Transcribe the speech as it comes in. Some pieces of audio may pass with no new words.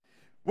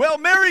Well,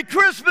 Merry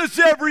Christmas,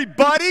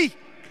 everybody.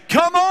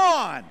 Come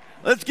on.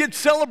 Let's get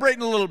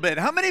celebrating a little bit.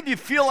 How many of you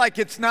feel like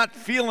it's not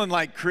feeling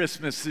like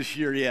Christmas this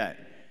year yet?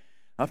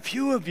 A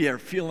few of you are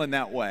feeling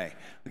that way.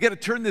 We got to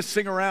turn this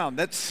thing around.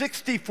 That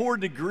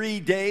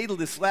 64-degree day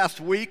this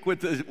last week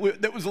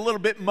that was a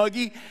little bit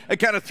muggy, it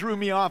kind of threw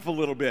me off a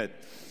little bit.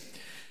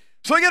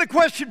 So I got a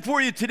question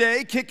for you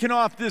today, kicking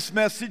off this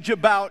message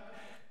about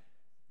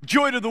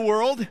joy to the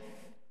world.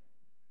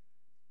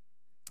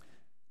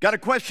 Got a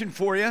question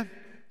for you.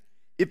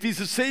 If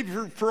he's a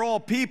savior for all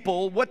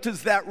people, what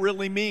does that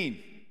really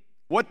mean?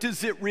 What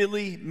does it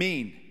really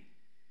mean?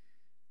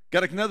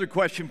 Got another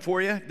question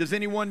for you. Does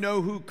anyone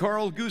know who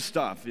Carl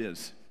Gustav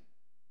is?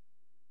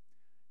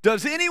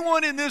 Does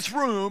anyone in this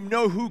room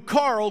know who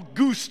Carl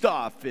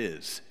Gustav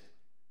is?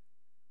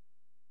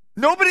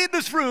 Nobody in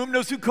this room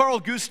knows who Carl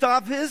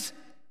Gustav is?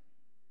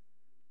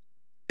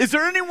 Is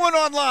there anyone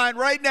online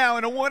right now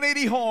in a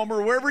 180 home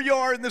or wherever you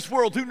are in this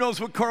world who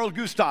knows what Carl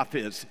Gustav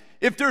is?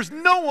 If there's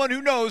no one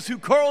who knows who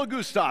Carl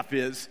Gustav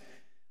is,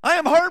 I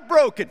am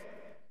heartbroken.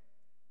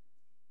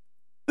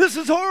 This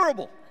is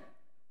horrible.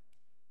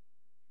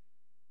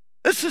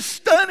 This is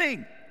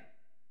stunning.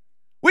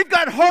 We've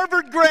got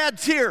Harvard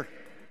grads here.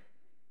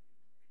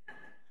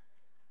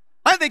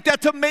 I think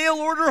that's a mail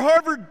order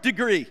Harvard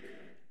degree.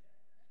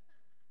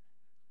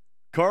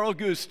 Carl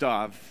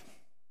Gustav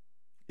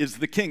is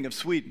the king of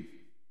Sweden.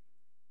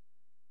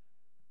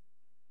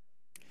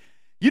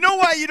 You know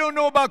why you don't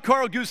know about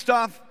Carl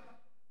Gustav?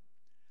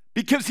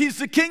 Because he's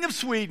the king of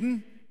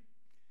Sweden,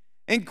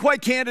 and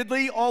quite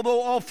candidly, although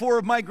all four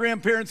of my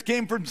grandparents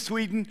came from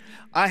Sweden,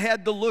 I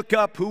had to look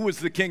up who was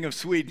the king of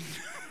Sweden.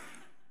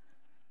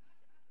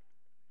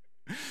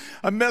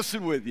 I'm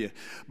messing with you.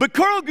 But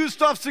Carl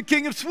Gustav's the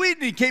king of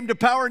Sweden. He came to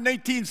power in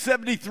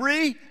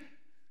 1973,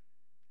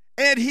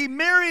 and he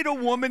married a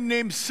woman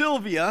named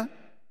Sylvia,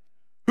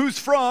 who's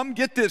from,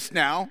 get this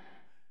now,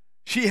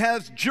 she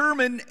has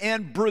German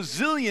and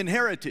Brazilian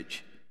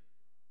heritage.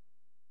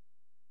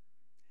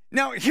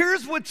 Now,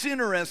 here's what's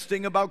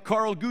interesting about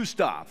Carl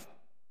Gustav.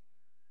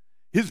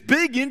 His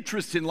big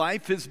interest in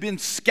life has been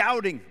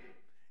scouting.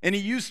 And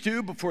he used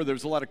to, before there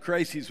was a lot of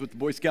crises with the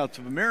Boy Scouts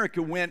of America,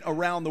 went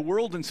around the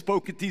world and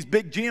spoke at these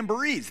big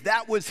jamborees.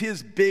 That was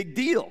his big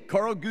deal.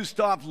 Carl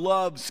Gustav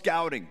loved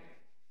scouting.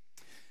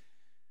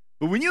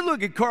 But when you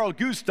look at Carl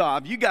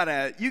Gustav, you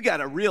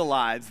gotta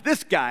realize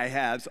this guy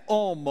has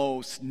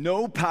almost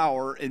no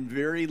power and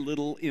very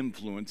little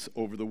influence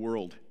over the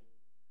world.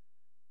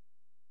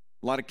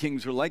 A lot of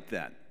kings are like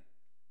that.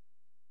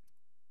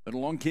 But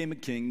along came a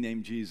king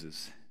named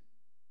Jesus.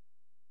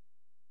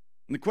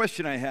 And the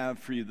question I have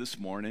for you this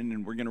morning,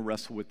 and we're going to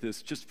wrestle with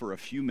this just for a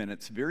few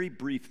minutes, very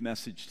brief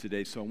message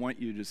today, so I want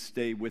you to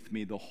stay with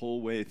me the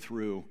whole way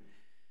through.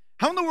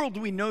 How in the world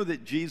do we know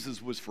that Jesus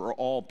was for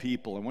all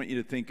people? I want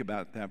you to think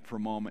about that for a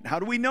moment. How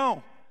do we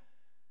know?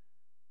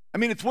 I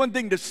mean, it's one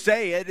thing to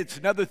say it. It's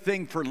another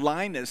thing for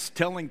Linus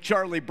telling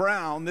Charlie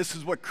Brown this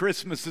is what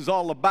Christmas is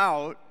all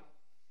about.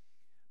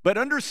 But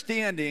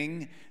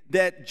understanding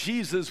that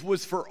Jesus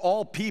was for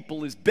all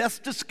people is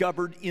best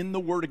discovered in the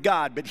Word of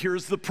God. But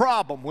here's the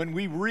problem. When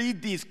we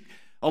read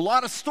a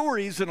lot of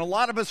stories, and a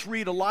lot of us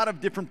read a lot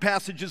of different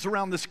passages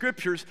around the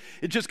Scriptures,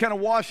 it just kind of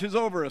washes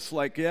over us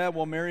like, yeah,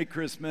 well, Merry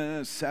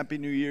Christmas, Happy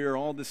New Year,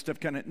 all this stuff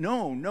kind of,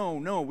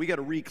 no. We got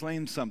to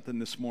reclaim something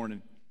this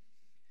morning.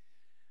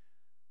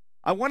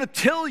 I want to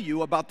tell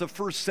you about the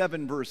first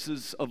 7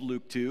 verses of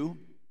Luke 2.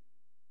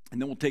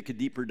 And then we'll take a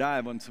deeper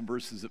dive on some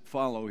verses that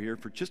follow here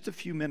for just a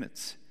few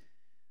minutes.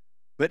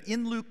 But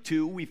in Luke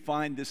 2, we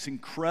find this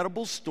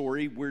incredible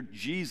story where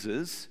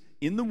Jesus,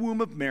 in the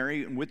womb of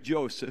Mary and with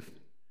Joseph,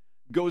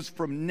 goes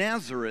from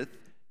Nazareth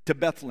to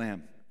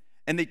Bethlehem.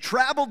 And they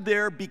traveled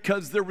there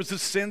because there was a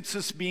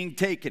census being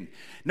taken.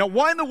 Now,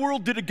 why in the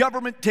world did a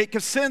government take a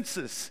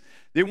census?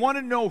 They want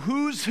to know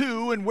who's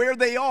who and where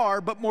they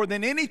are, but more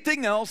than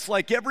anything else,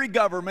 like every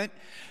government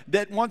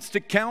that wants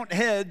to count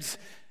heads,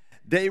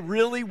 they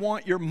really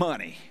want your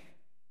money.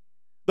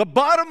 The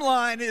bottom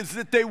line is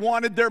that they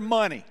wanted their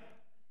money.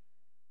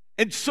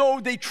 And so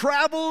they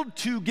traveled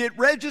to get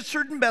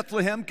registered in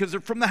Bethlehem because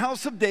they're from the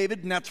house of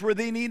David, and that's where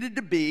they needed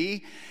to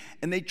be.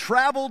 And they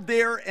traveled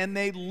there and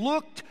they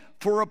looked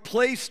for a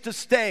place to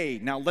stay.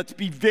 Now, let's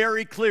be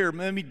very clear.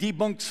 Let me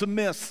debunk some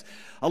myths.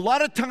 A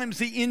lot of times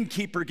the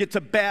innkeeper gets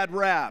a bad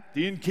rap.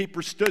 The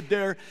innkeeper stood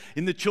there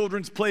in the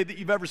children's play that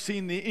you've ever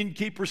seen. The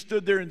innkeeper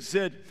stood there and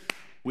said,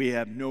 "We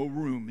have no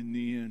room in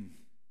the inn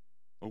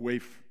away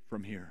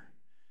from here."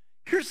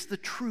 Here's the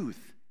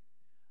truth.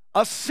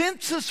 A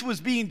census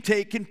was being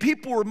taken.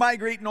 People were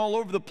migrating all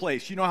over the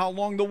place. You know how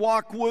long the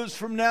walk was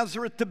from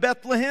Nazareth to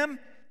Bethlehem?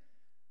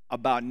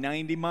 About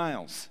 90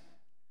 miles.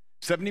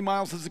 70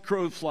 miles as the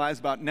crow flies,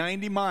 about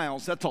 90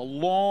 miles. That's a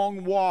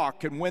long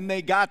walk. And when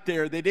they got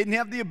there, they didn't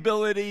have the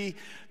ability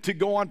to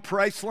go on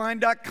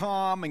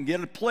Priceline.com and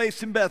get a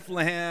place in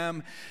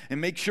Bethlehem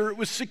and make sure it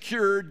was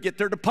secured, get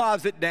their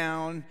deposit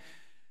down.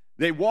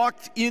 They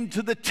walked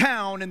into the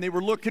town and they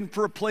were looking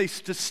for a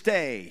place to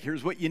stay.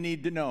 Here's what you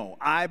need to know.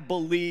 I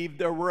believe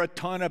there were a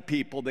ton of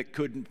people that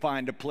couldn't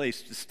find a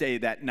place to stay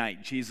that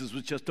night. Jesus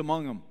was just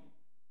among them.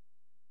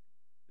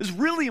 It's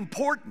really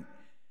important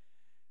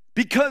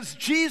because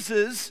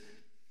Jesus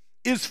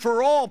is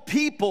for all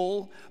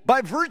people by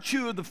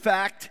virtue of the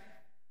fact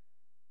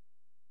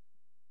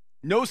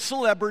no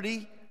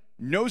celebrity,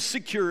 no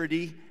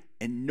security,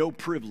 and no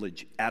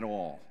privilege at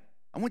all.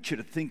 I want you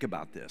to think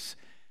about this.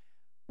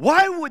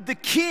 Why would the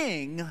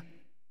king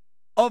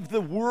of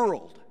the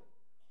world,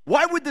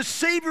 why would the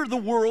Savior of the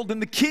world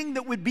and the king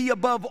that would be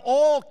above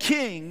all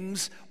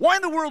kings, why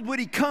in the world would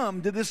he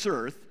come to this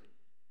earth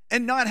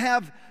and not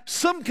have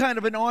some kind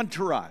of an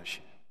entourage?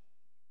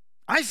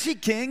 I see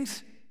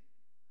kings.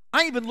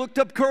 I even looked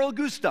up Carl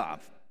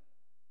Gustav.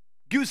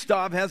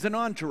 Gustav has an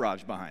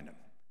entourage behind him.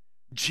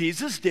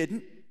 Jesus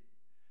didn't.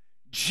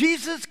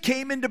 Jesus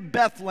came into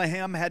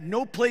Bethlehem, had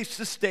no place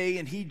to stay,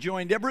 and he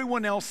joined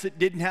everyone else that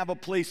didn't have a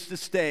place to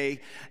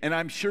stay. And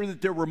I'm sure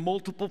that there were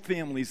multiple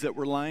families that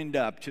were lined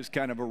up just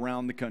kind of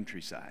around the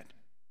countryside.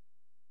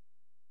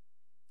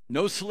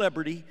 No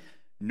celebrity,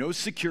 no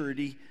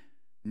security,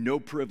 no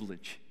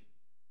privilege.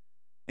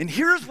 And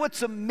here's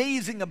what's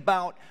amazing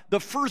about the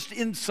first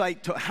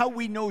insight to how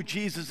we know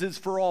Jesus is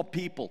for all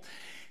people.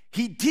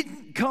 He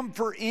didn't come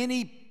for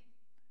any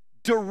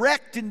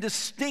direct and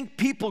distinct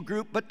people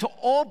group, but to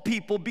all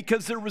people,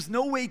 because there was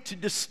no way to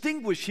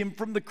distinguish him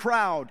from the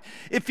crowd.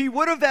 If he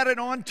would have had an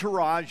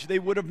entourage, they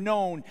would have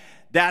known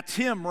that's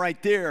him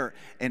right there.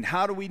 And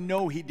how do we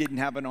know he didn't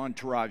have an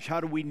entourage?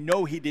 How do we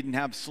know he didn't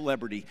have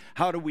celebrity?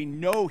 How do we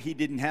know he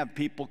didn't have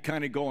people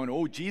kind of going,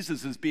 oh,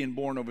 Jesus is being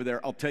born over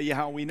there? I'll tell you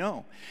how we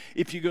know.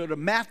 If you go to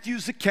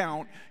Matthew's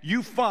account,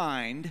 you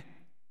find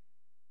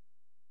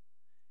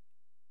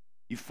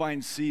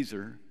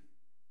Caesar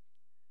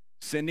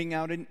sending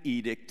out an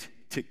edict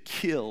to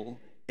kill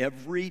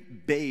every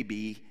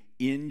baby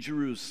in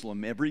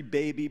Jerusalem, every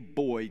baby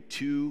boy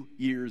 2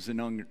 years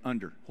and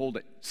under. Hold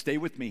it. Stay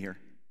with me here.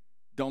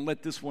 Don't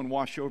let this one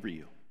wash over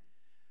you.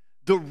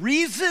 The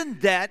reason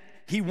that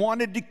he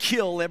wanted to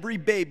kill every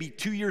baby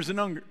 2 years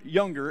and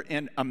younger,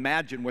 and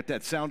imagine what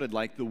that sounded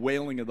like, the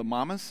wailing of the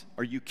mamas.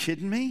 Are you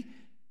kidding me?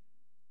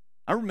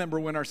 I remember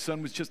when our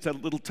son was just a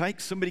little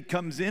tyke, somebody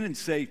comes in and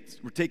say,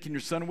 we're taking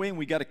your son away and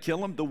we got to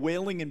kill him. The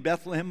wailing in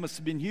Bethlehem must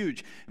have been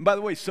huge. And by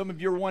the way, some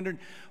of you are wondering,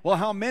 well,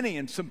 how many?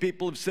 And some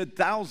people have said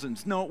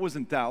thousands. No, it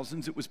wasn't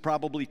thousands. It was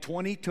probably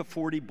 20 to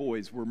 40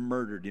 boys were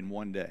murdered in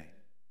one day.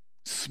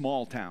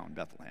 Small town,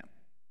 Bethlehem.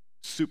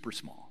 Super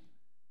small.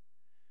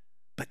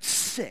 But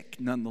sick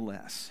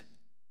nonetheless.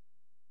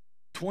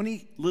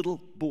 20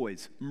 little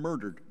boys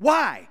murdered.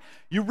 Why?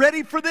 You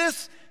ready for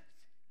this?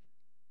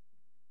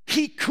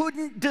 He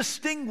couldn't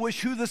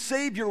distinguish who the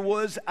Savior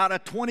was out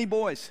of 20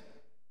 boys.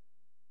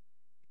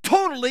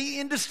 Totally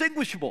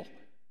indistinguishable.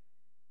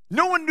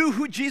 No one knew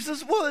who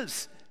Jesus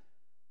was.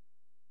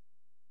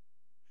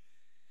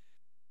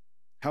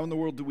 How in the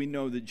world do we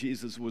know that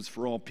Jesus was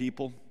for all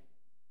people?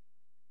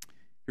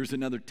 Here's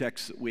another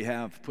text that we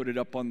have. Put it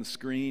up on the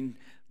screen.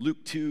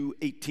 Luke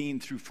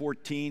 2:18 through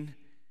 14.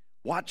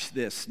 Watch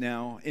this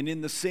now. And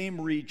in the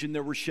same region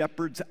there were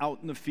shepherds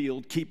out in the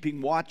field,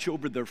 keeping watch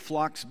over their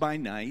flocks by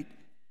night.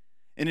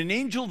 And an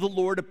angel of the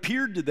Lord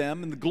appeared to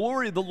them, and the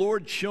glory of the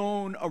Lord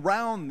shone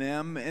around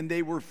them, and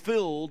they were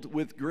filled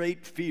with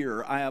great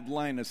fear. I have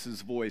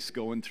Linus's voice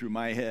going through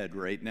my head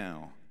right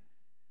now.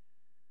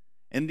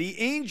 And the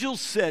angel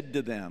said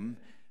to them,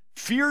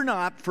 fear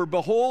not, for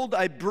behold,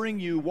 I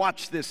bring you,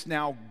 watch this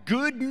now,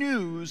 good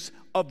news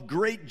of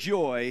great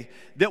joy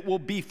that will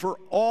be for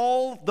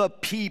all the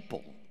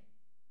people.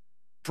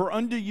 For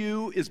unto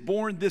you is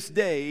born this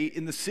day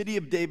in the city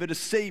of David a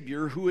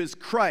Savior, who is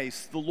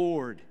Christ the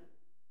Lord.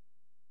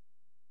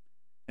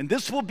 And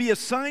this will be a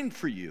sign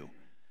for you.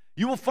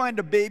 You will find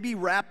a baby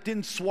wrapped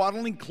in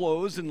swaddling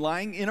clothes and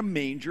lying in a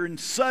manger, and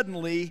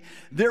suddenly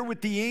there with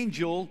the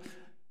angel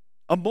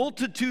a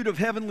multitude of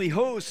heavenly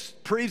hosts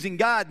praising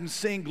God and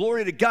saying,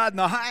 glory to God in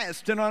the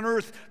highest, and on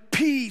earth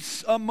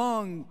peace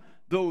among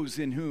those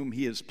in whom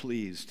he is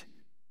pleased.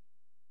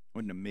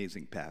 What an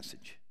amazing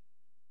passage.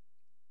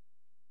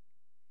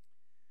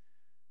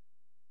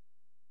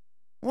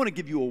 I want to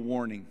give you a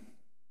warning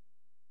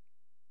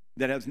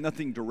that has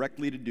nothing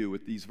directly to do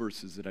with these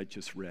verses that I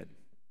just read.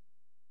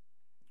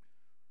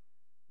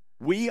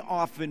 We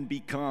often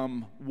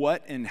become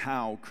what and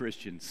how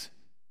Christians.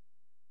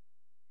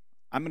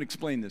 I'm going to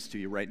explain this to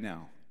you right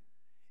now.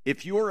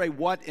 If you're a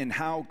what and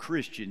how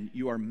Christian,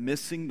 you are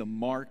missing the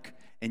mark,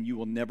 and you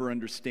will never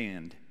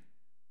understand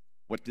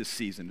what this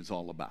season is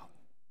all about.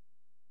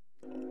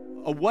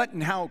 A what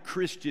and how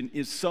Christian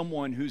is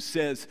someone who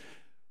says,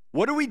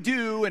 what do we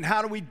do and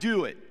how do we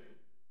do it?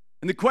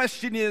 And the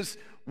question is,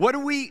 what do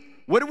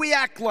we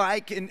act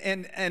like,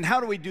 and how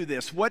do we do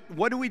this? What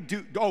do we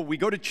do? Oh, we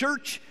go to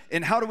church,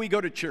 and how do we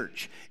go to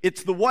church?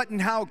 It's the what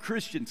and how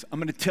Christians. I'm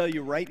going to tell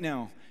you right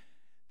now,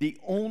 the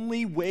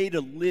only way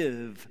to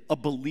live a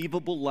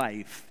believable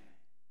life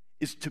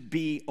is to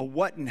be a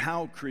what and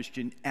how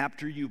Christian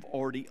after you've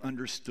already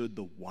understood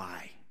the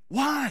why.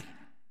 Why?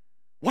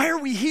 Why are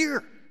we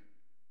here?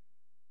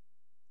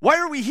 Why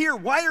are we here?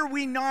 Why are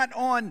we not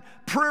on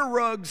prayer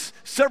rugs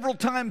several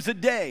times a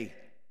day?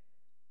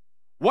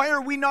 Why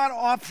are we not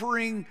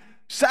offering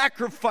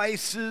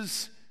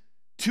sacrifices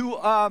to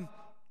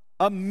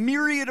a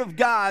myriad of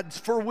gods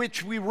for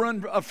which we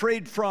run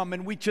afraid from,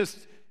 and we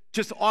just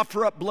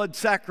offer up blood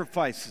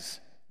sacrifices?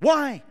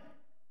 Why?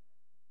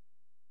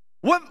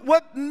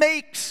 What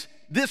makes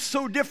this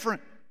so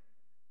different?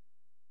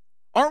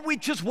 Aren't we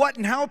just what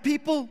and how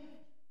people?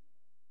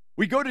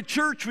 We go to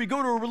church, we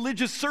go to a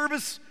religious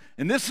service,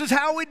 and this is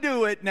how we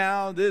do it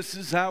now. This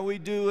is how we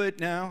do it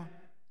now.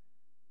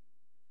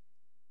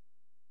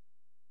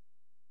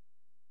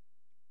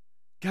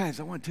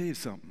 Guys, I want to tell you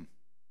something.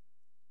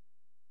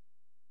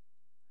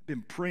 I've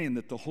been praying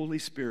that the Holy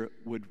Spirit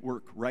would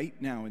work right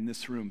now in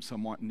this room, so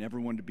I'm wanting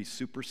everyone to be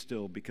super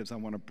still because I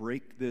want to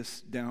break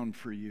this down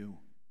for you.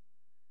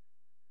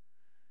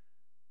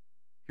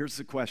 Here's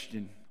the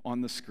question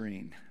on the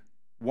screen.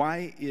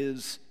 Why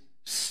is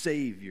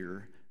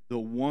Savior the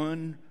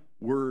one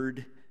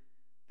word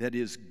that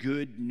is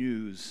good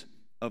news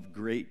of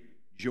great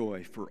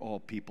joy for all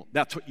people?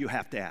 That's what you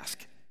have to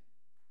ask.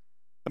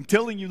 I'm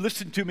telling you,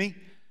 listen to me.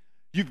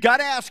 You've got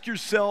to ask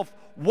yourself,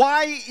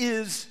 why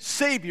is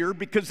Savior,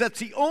 because that's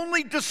the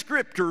only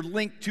descriptor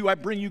linked to I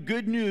bring you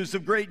good news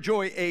of great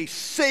joy, a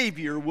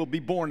Savior will be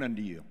born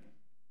unto you.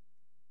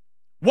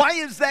 Why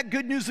is that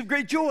good news of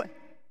great joy?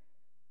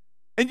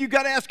 And you've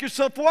got to ask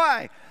yourself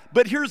why.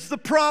 But here's the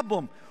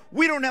problem.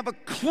 We don't have a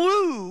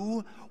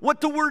clue what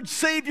the word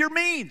Savior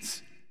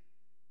means.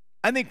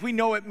 I think we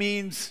know it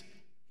means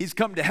He's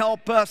come to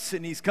help us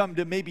and He's come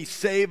to maybe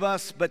save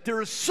us, but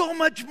there is so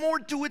much more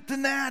to it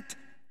than that.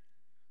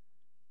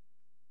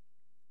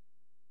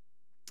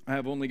 I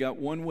have only got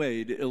one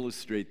way to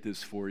illustrate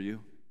this for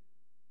you.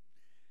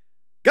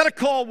 Got a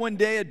call one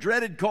day, a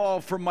dreaded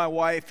call from my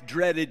wife.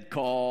 Dreaded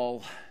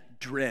call.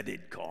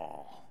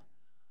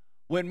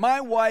 When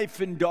my wife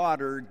and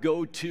daughter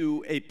go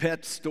to a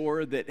pet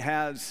store that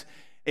has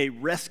a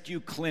rescue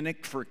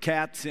clinic for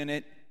cats in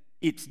it,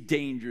 it's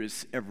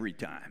dangerous every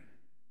time.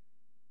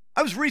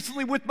 I was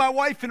recently with my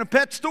wife in a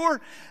pet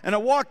store, and I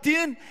walked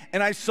in,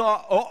 and I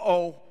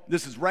saw,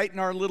 this is right in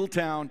our little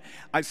town.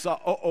 I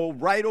saw,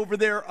 right over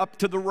there up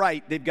to the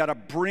right, they've got a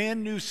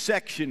brand new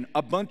section.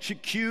 A bunch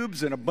of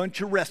cubes and a bunch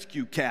of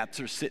rescue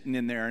cats are sitting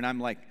in there. And I'm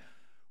like,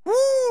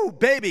 woo,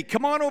 baby,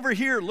 come on over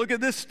here. Look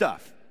at this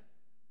stuff.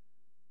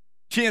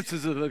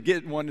 Chances of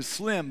getting one is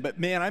slim, but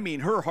man, I mean,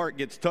 her heart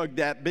gets tugged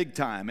at big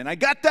time. And I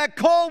got that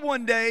call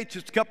one day,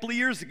 just a couple of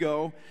years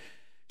ago.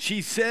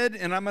 She said,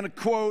 and I'm going to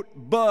quote,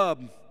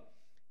 Bub,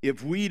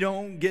 if we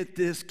don't get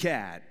this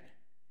cat,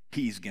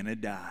 he's going to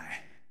die.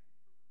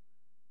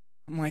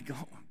 I'm like,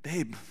 oh,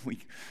 babe, we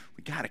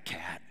got a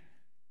cat.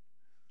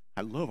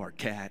 I love our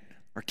cat.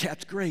 Our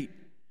cat's great.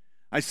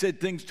 I said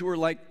things to her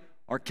like,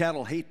 our cat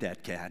will hate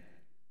that cat.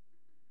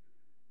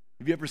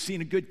 Have you ever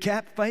seen a good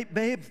cat fight,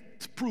 babe?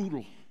 It's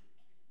brutal.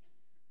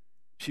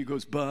 She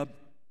goes, Bub.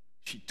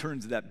 She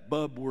turns that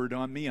bub word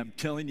on me. I'm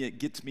telling you, it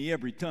gets me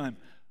every time.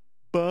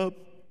 Bub,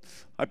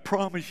 I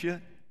promise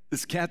you,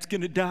 this cat's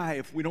going to die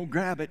if we don't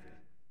grab it.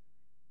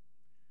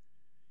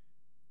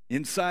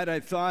 Inside, I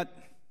thought,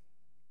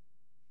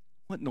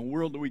 what in the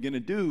world are we going to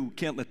do?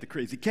 Can't let the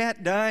crazy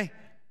cat die.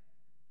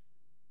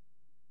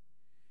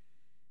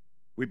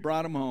 We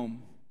brought him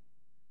home.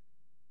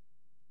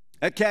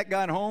 That cat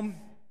got home.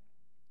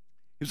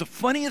 He was the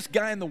funniest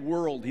guy in the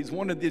world. He's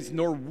one of these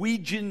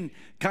Norwegian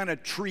kind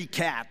of tree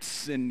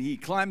cats, and he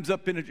climbs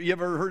up in a tree. You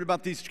ever heard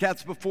about these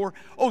cats before?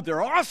 Oh,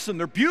 they're awesome.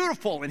 They're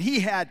beautiful. And he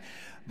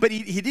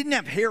didn't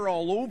have hair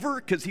all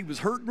over because he was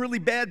hurting really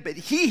bad, but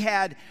he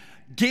had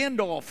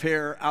Gandalf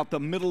hair out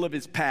the middle of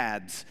his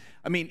pads.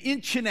 I mean, 1.5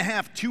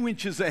 inches, 2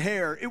 inches of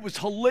hair. It was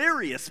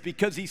hilarious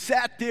because he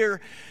sat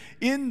there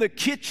in the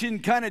kitchen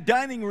kind of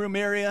dining room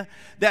area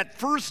that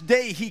first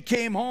day he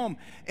came home.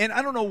 And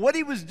I don't know what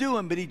he was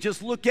doing, but he'd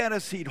just look at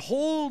us. He'd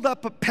hold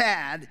up a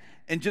pad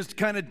and just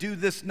kind of do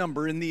this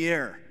number in the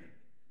air.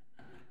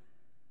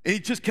 And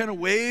he'd just kind of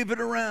wave it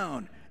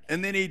around.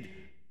 And then he'd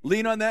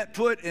lean on that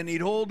foot and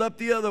he'd hold up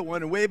the other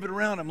one and wave it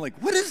around. I'm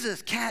like, what is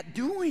this cat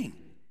doing?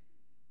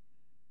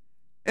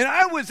 And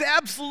I was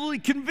absolutely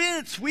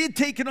convinced we had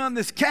taken on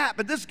this cat,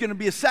 but this is going to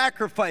be a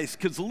sacrifice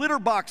because the litter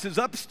box is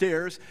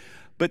upstairs.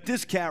 But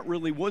this cat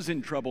really was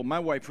in trouble. My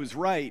wife was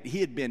right. He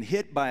had been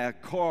hit by a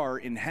car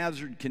in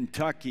Hazard,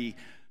 Kentucky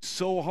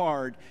so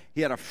hard.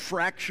 He had a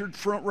fractured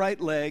front right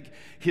leg.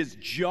 His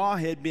jaw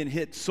had been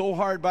hit so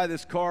hard by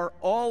this car,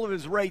 all of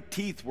his right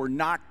teeth were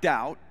knocked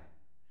out.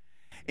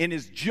 And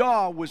his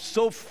jaw was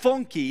so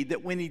funky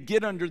that when he'd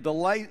get under the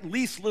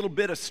least little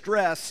bit of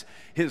stress,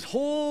 his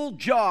whole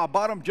jaw,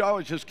 bottom jaw,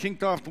 was just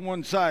kinked off to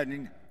one side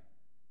and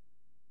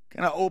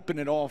kind of open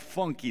it all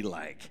funky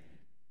like.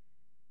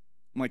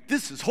 I'm like,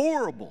 this is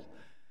horrible.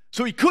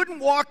 So he couldn't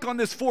walk on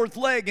this fourth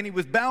leg, and he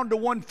was bound to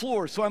one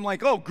floor. So I'm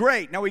like, oh,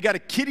 great. Now we got a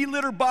kitty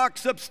litter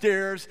box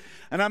upstairs,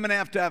 and I'm going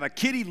to have a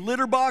kitty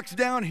litter box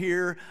down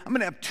here. I'm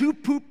going to have 2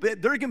 poop. There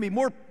are going to be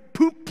more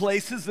poop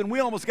places than we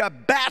almost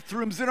got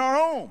bathrooms in our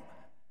home.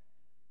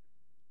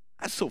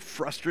 I was so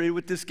frustrated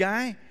with this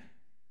guy.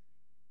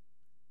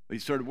 But he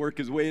started to work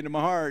his way into my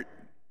heart.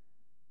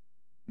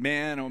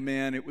 Man, oh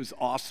man, it was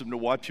awesome to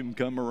watch him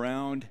come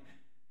around.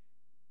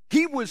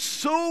 He was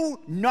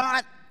so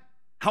not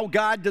how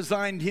God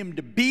designed him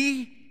to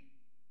be.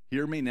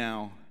 Hear me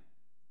now.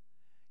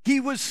 He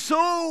was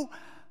so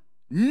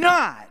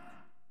not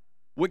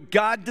what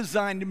God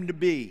designed him to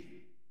be.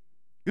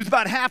 He was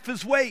about half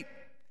his weight.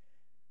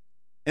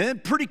 And then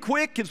pretty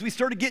quick, as we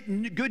started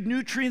getting good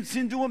nutrients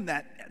into him,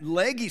 that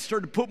leg, he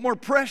started to put more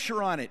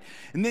pressure on it.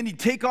 And then he'd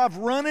take off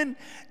running,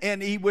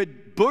 and he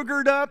would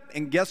booger it up,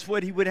 and guess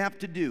what he would have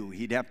to do?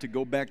 He'd have to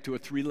go back to a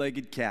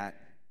three-legged cat.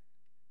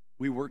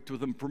 We worked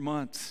with him for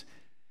months.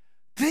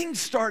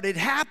 Things started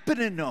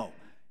happening, though.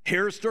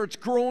 Hair starts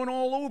growing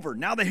all over.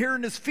 Now the hair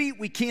in his feet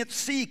we can't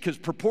see because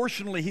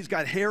proportionally he's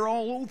got hair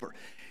all over.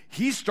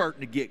 He's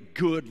starting to get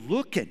good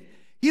looking.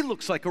 He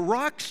looks like a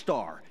rock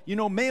star. You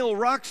know, male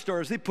rock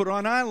stars, they put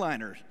on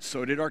eyeliner.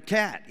 So did our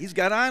cat. He's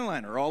got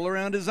eyeliner all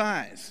around his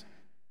eyes.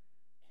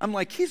 I'm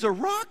like, he's a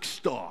rock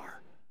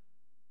star.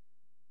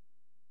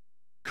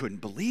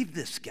 Couldn't believe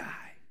this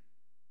guy.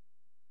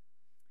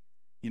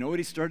 You know what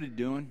he started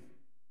doing?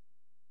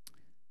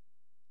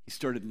 He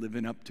started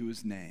living up to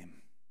his name.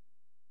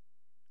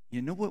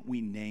 You know what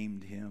we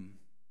named him?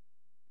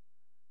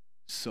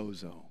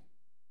 Sozo.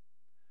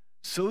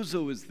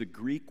 Sozo is the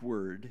Greek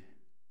word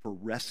for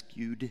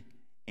rescued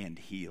and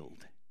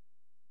healed.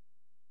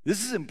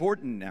 This is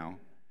important now.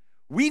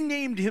 We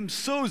named him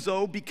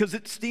Sozo because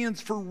it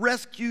stands for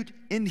rescued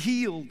and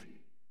healed.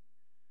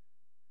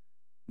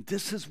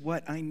 This is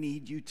what I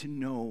need you to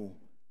know.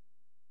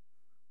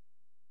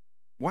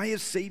 Why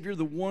is Savior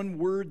the one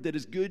word that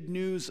is good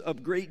news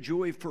of great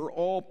joy for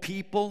all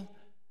people?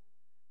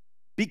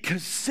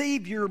 Because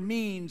Savior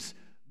means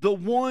the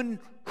one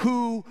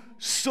who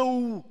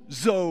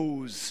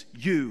sozos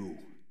you.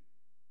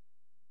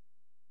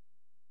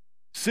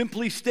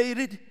 Simply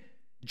stated,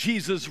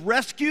 Jesus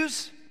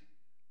rescues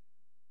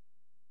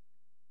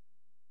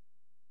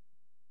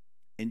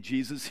and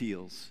Jesus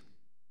heals.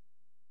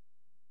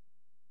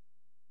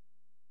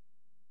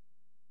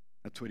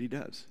 That's what he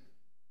does.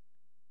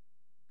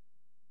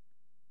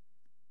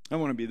 I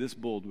want to be this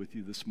bold with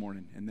you this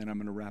morning, and then I'm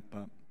going to wrap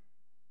up.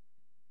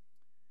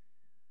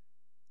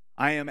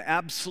 I am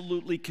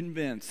absolutely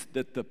convinced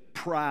that the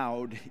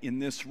proud in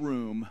this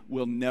room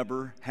will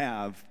never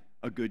have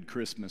a good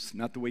Christmas.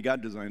 Not the way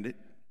God designed it.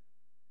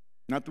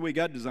 Not the way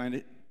God designed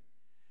it.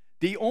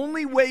 The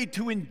only way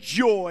to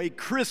enjoy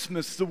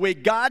Christmas the way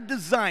God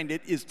designed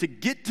it is to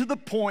get to the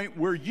point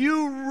where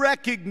you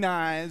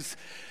recognize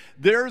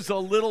there's a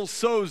little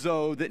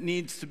sozo that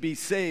needs to be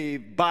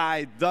saved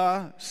by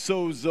the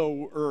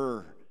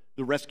sozoer,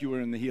 the rescuer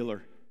and the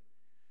healer.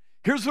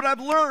 Here's what I've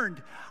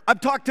learned.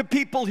 I've talked to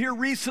people here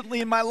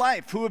recently in my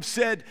life who have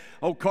said,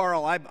 oh,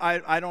 Carl,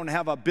 I don't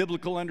have a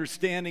biblical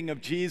understanding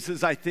of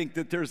Jesus. I think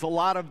that there's a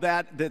lot of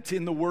that that's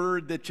in the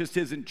Word that just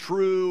isn't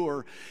true,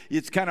 or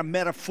it's kind of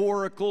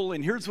metaphorical.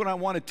 And here's what I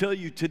want to tell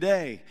you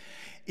today.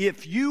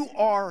 If you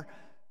are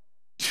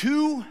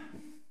let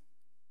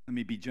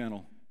me be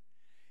gentle.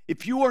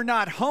 If you are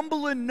not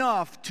humble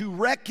enough to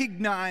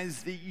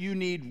recognize that you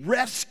need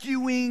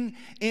rescuing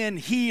and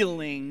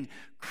healing,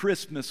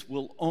 Christmas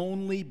will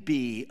only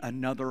be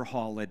another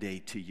holiday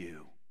to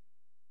you.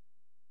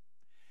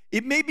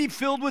 It may be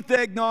filled with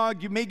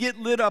eggnog. You may get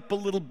lit up a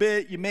little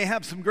bit. You may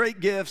have some great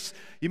gifts.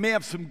 You may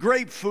have some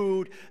great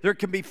food. There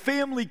can be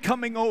family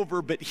coming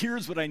over. But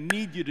here's what I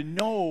need you to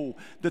know.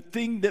 The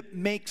thing that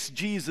makes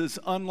Jesus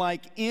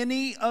unlike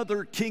any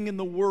other king in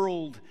the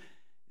world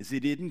is he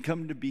didn't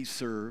come to be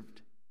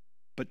served,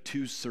 but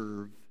to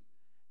serve.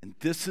 And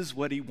this is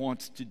what he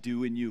wants to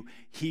do in you.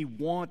 He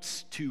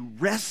wants to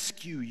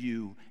rescue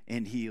you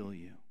and heal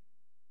you.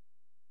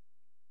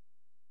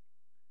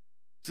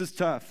 This is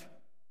tough.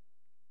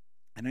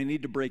 And I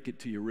need to break it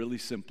to you really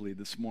simply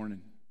this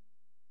morning.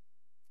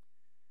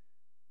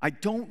 I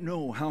don't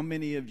know how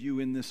many of you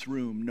in this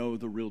room know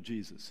the real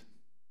Jesus.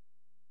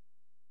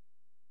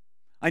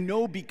 I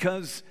know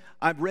because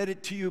I've read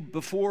it to you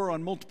before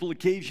on multiple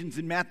occasions.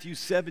 In Matthew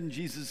 7,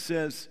 Jesus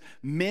says,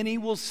 many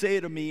will say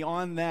to me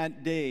on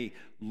that day,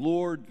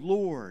 Lord,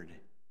 Lord.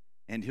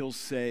 And he'll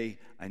say,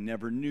 I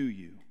never knew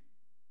you.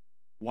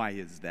 Why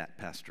is that,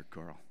 Pastor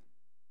Carl?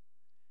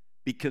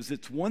 Because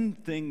it's one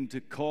thing to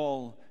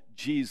call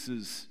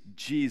Jesus,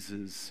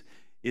 Jesus.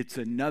 It's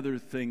another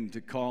thing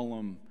to call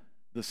him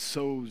the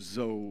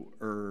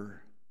sozoer,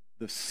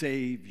 the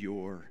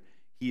Savior.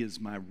 He is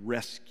my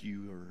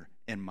rescuer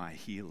and my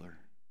healer.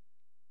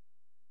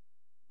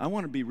 I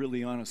want to be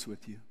really honest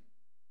with you.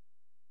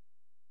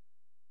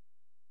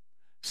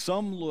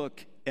 Some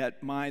look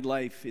at my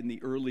life in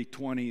the early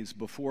 20s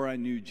before I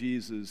knew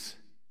Jesus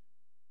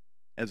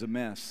as a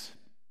mess,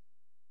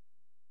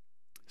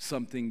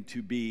 something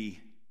to be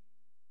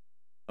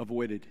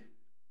avoided.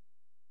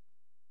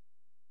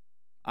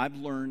 I've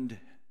learned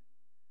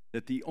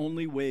that the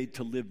only way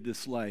to live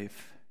this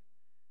life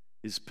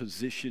is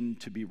positioned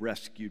to be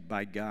rescued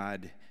by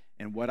God.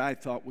 And what I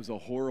thought was a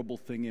horrible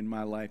thing in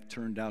my life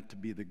turned out to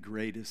be the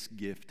greatest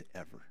gift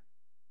ever.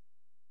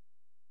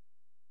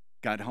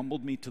 God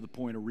humbled me to the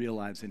point of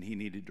realizing he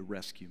needed to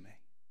rescue me.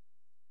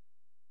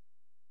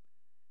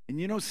 And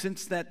you know,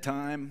 since that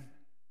time,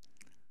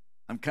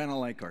 I'm kind of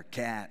like our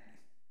cat.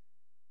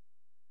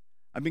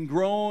 I've been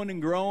growing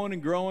and growing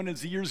and growing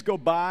as the years go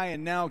by,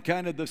 and now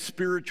kind of the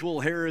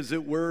spiritual hair, as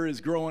it were,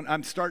 is growing.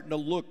 I'm starting to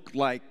look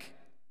like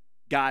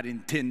God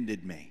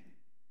intended me.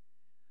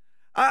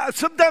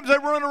 Sometimes I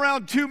run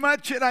around too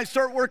much, and I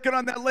start working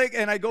on that leg,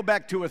 and I go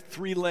back to a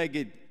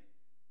three-legged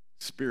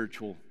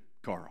spiritual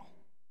Carl.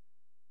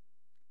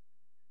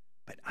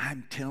 But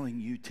I'm telling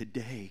you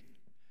today,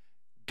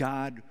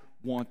 God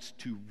wants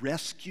to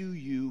rescue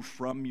you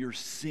from your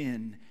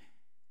sin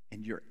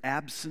and your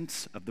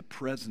absence of the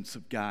presence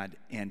of God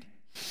and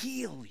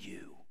heal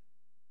you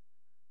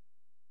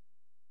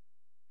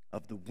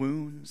of the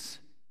wounds,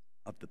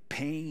 of the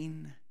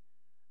pain,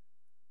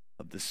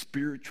 of the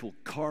spiritual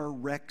car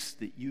wrecks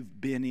that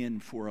you've been in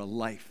for a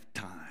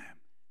lifetime.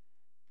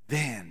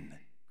 Then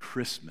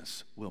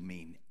Christmas will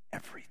mean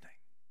everything.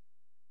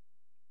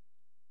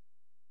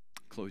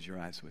 Close your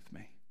eyes with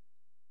me.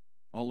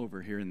 All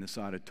over here in this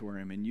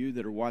auditorium, and you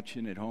that are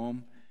watching at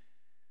home,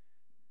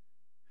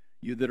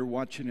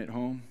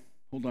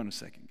 hold on a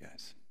second,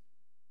 guys.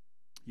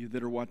 You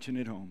that are watching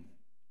at home,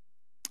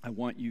 I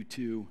want you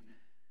to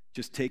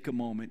just take a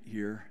moment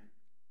here.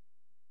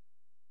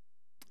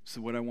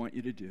 So what I want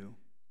you to do,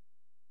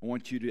 I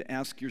want you to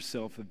ask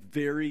yourself a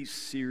very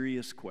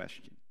serious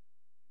question.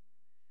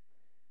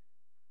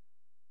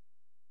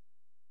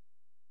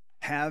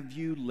 Have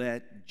you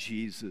let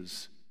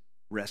Jesus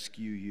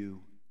rescue you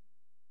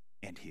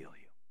and heal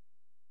you?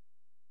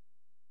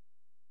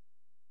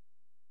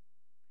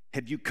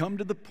 Have you come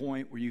to the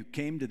point where you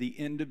came to the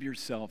end of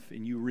yourself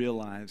and you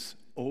realize,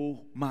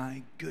 oh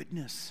my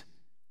goodness,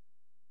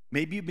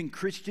 maybe you've been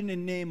Christian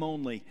in name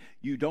only.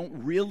 You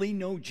don't really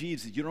know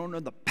Jesus. You don't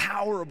know the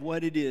power of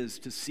what it is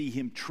to see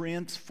him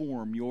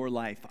transform your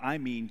life. I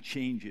mean,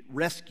 change it,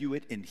 rescue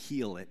it, and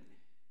heal it.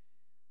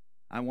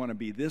 I want to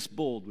be this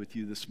bold with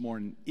you this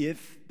morning.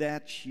 If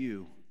that's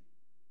you,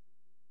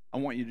 I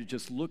want you to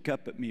just look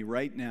up at me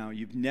right now.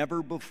 You've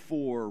never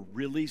before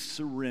really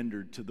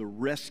surrendered to the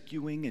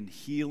rescuing and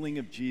healing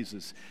of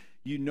Jesus.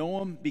 You know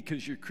him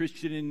because you're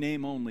Christian in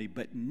name only,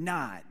 but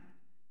not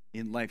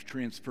in life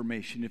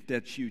transformation. If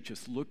that's you,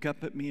 just look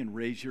up at me and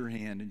raise your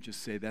hand and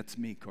just say, that's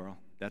me, Carl.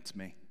 That's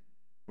me.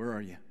 Where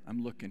are you?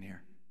 I'm looking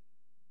here.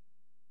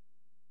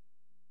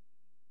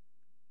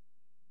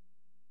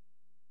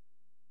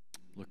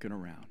 Looking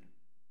around.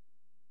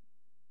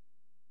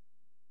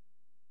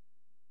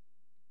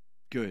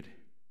 Good.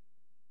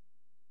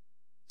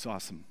 It's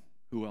awesome.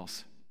 Who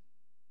else?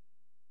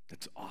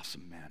 That's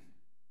awesome, man.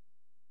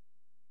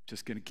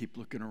 Just going to keep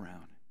looking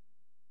around.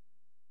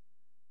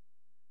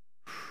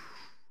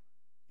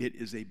 It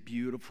is a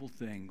beautiful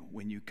thing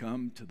when you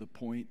come to the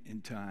point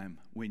in time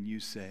when you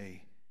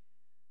say,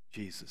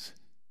 Jesus,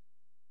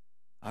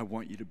 I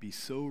want you to be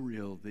so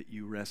real that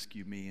you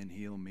rescue me and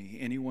heal me.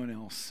 Anyone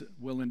else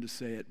willing to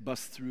say it?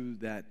 Bust through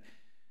that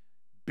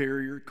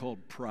barrier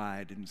called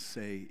pride and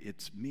say,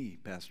 it's me,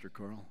 Pastor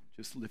Carl.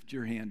 Just lift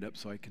your hand up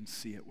so I can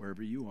see it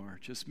wherever you are.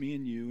 Just me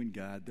and you and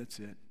God. That's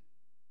it.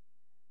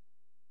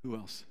 Who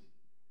else?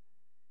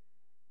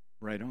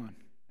 Right on.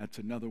 That's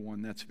another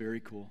one. That's very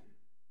cool.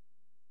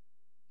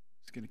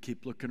 Just going to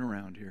keep looking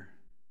around here.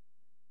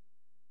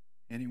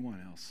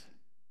 Anyone else?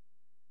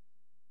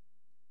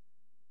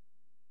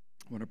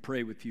 I want to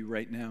pray with you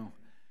right now.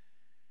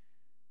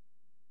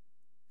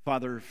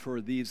 Father,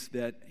 for these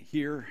that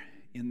here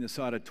in this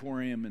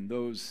auditorium and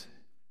those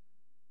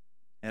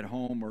at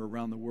home or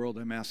around the world,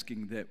 I'm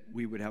asking that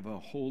we would have a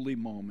holy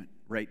moment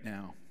right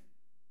now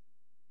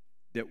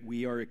that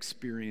we are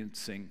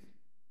experiencing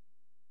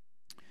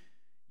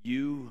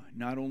you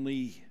not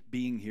only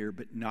being here,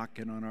 but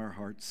knocking on our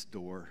heart's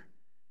door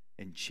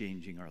and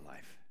changing our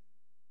life.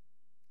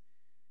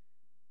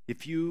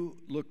 If you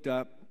looked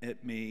up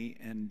at me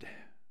and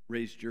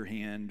raised your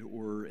hand,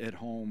 or at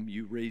home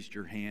you raised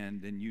your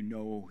hand and you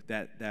know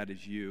that that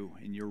is you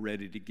and you're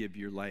ready to give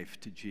your life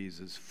to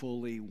Jesus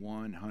fully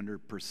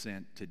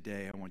 100%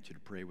 today, I want you to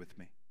pray with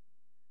me.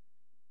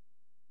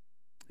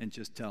 And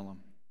just tell him,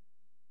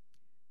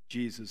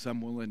 Jesus,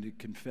 I'm willing to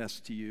confess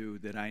to you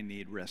that I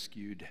need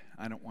rescued.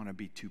 I don't want to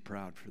be too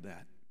proud for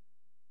that.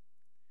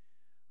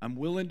 I'm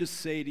willing to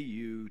say to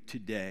you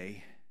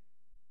today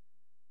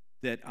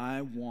that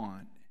I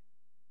want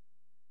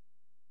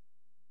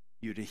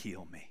you to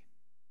heal me.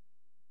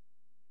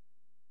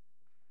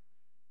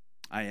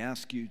 I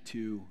ask you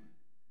to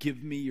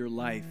give me your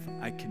life.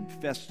 I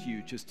confess to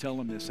you, just tell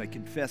him this, I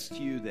confess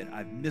to you that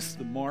I've missed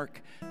the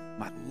mark.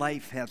 My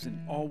life hasn't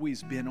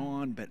always been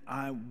on, but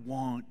I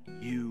want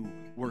you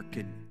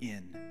working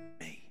in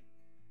me.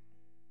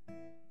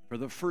 For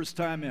the first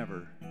time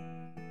ever,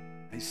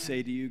 I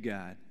say to you,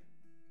 God,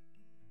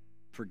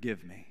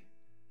 forgive me,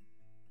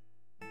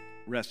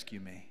 rescue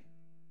me,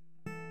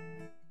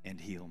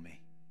 and heal me.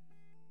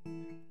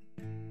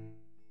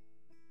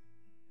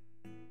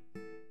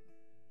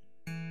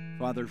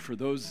 Father, for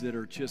those that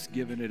are just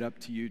giving it up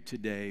to you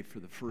today for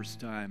the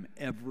first time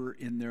ever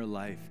in their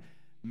life,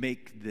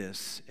 make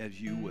this, as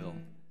you will,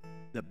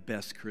 the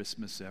best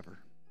Christmas ever.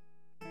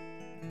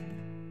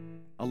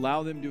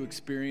 Allow them to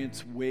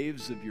experience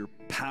waves of your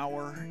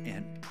power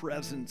and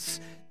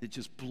presence that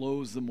just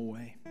blows them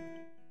away.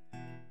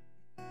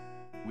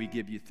 We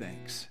give you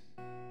thanks.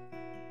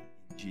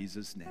 In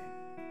Jesus' name,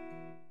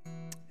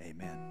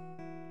 amen.